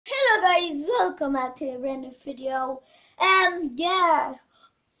guys, welcome back to a random video. Yeah,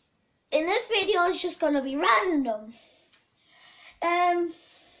 in this video it's just gonna be random.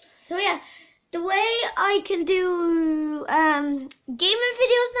 So yeah, the way I can do gaming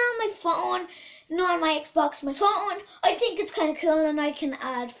videos now on my phone, not on my Xbox, my phone, I think it's kind of cool, and I can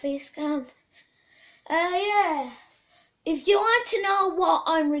add face cam. Yeah, if you want to know what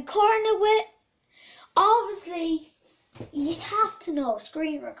I'm recording it with, obviously you have to know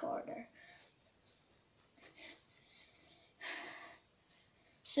screen recorder.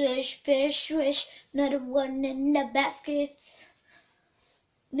 Swish, bish, swish, another one in the basket.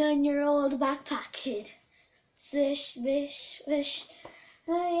 9-year-old backpack kid. Swish, bish, swish.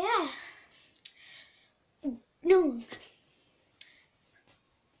 Yeah. No.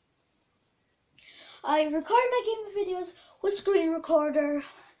 I record my gaming videos with screen recorder,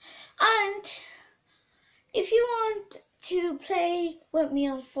 and if you want to play with me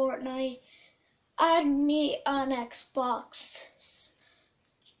on Fortnite, add me on Xbox.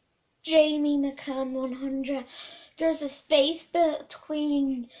 Jamie McCann 100. There's a space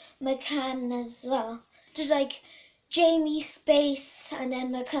between McCann as well. There's like Jamie space and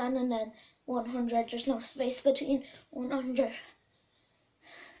then McCann and then 100. There's no space between 100.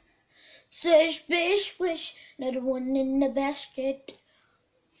 Swish, bish, swish, another one in the basket.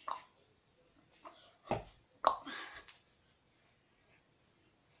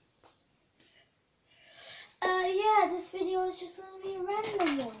 Yeah, this video is just gonna be a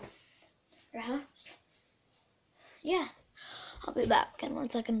random one, perhaps. Yeah, I'll be back in 1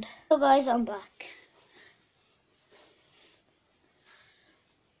 second. So guys, I'm back.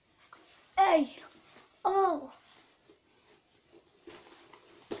 Hey, oh.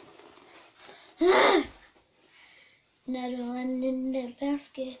 Another one in the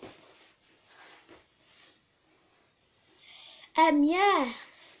basket. Yeah.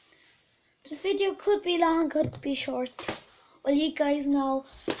 The video could be long, could be short. Well, you guys know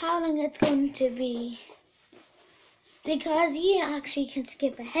how long it's going to be, because you actually can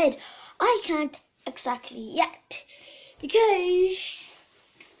skip ahead. I can't exactly yet, because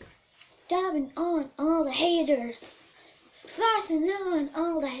dabbing on all the haters, flossing on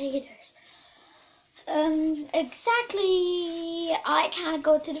all the haters. Exactly, I can't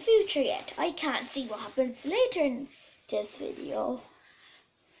go to the future yet. I can't see what happens later in this video.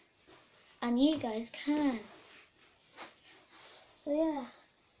 And you guys can. So yeah.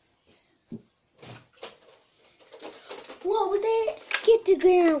 What was that? Get the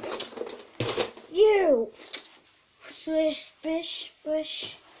ground. You. Swish, bish,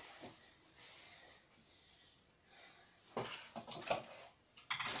 bish.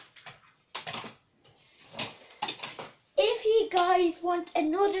 If you guys want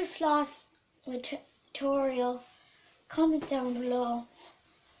another floss tutorial, comment down below.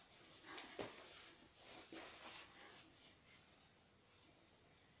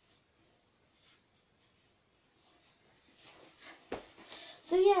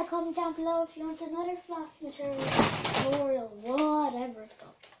 So yeah, comment down below if you want another floss material tutorial, whatever it's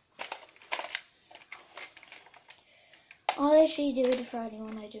called. I'll actually do it for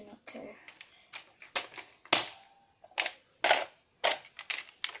anyone, I do not care.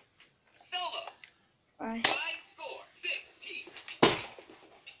 Solo. Alright. High score, 16.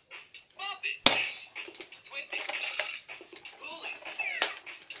 Bump it. Twist it. Pull it.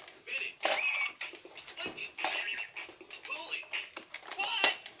 Spin it. Flick it. Pull it. What?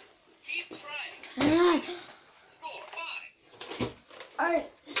 Keep trying. Score 5. Alright.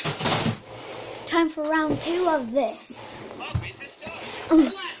 Time for round 2 of this. Bump it to start.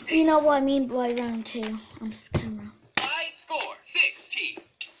 You know what I mean by round 2 on camera. High score, 16.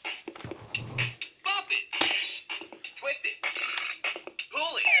 Bump it. Twist it.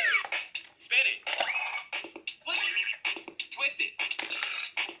 Pull it. Spin it. Flick it. Twist it.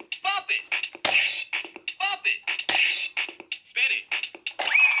 Bump it. Bump it. Spin it.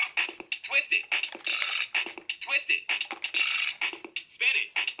 Twist it. Twist it. Spin it.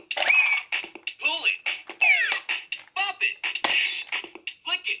 Pull it. Bump it.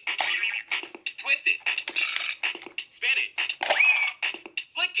 Flick it. Twist it. Spin it.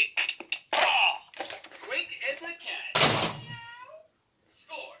 Flick it. Oh! Quick as a cat.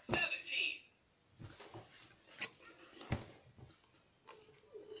 Score 17.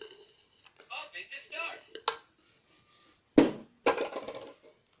 Bump it to start.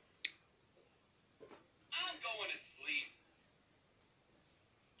 I'm going to sleep.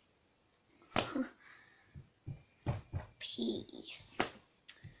 Peace.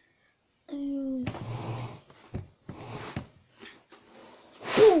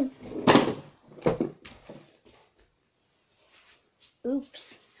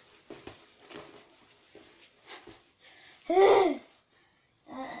 Oops.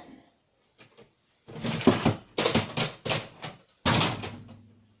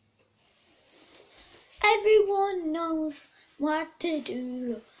 Everyone knows what to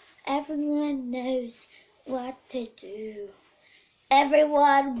do. Everyone knows what to do.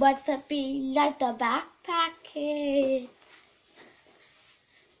 Everyone wants to be like the backpack kid.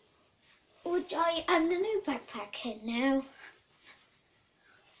 Which I am the new backpack kid now.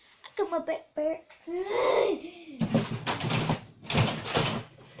 I come a bit back.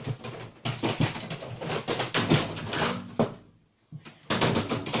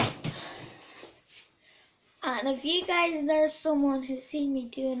 And if you guys, there's someone who's seen me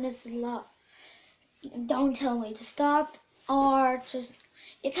doing this a lot, don't tell me to stop, or just,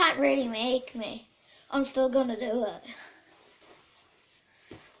 you can't really make me. I'm still gonna do it.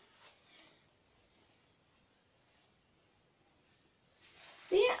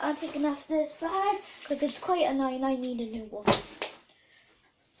 So yeah, I'm taking off this bag because it's quite annoying. I need a new one.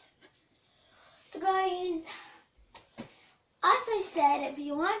 So guys, as I said, if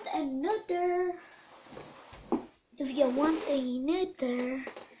you want another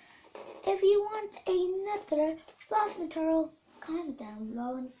floss material, comment down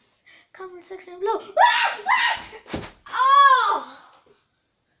below in the comment section below. Oh!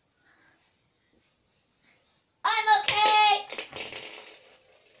 I'm okay.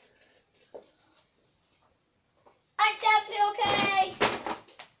 I'm definitely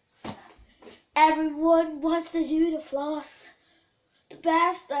okay. Everyone wants to do the floss. The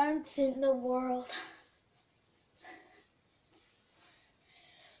best dance in the world.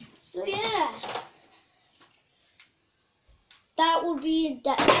 So yeah, that will be the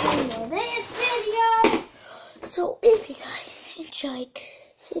end of this video. So if you guys enjoyed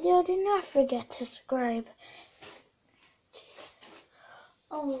this video, do not forget to subscribe.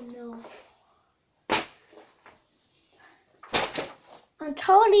 Oh no, I'm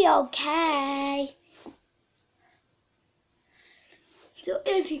totally okay. So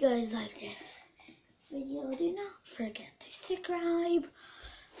if you guys like this video, do not forget to subscribe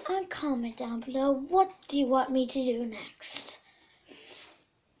and comment down below what do you want me to do next.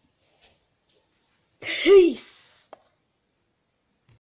 Peace.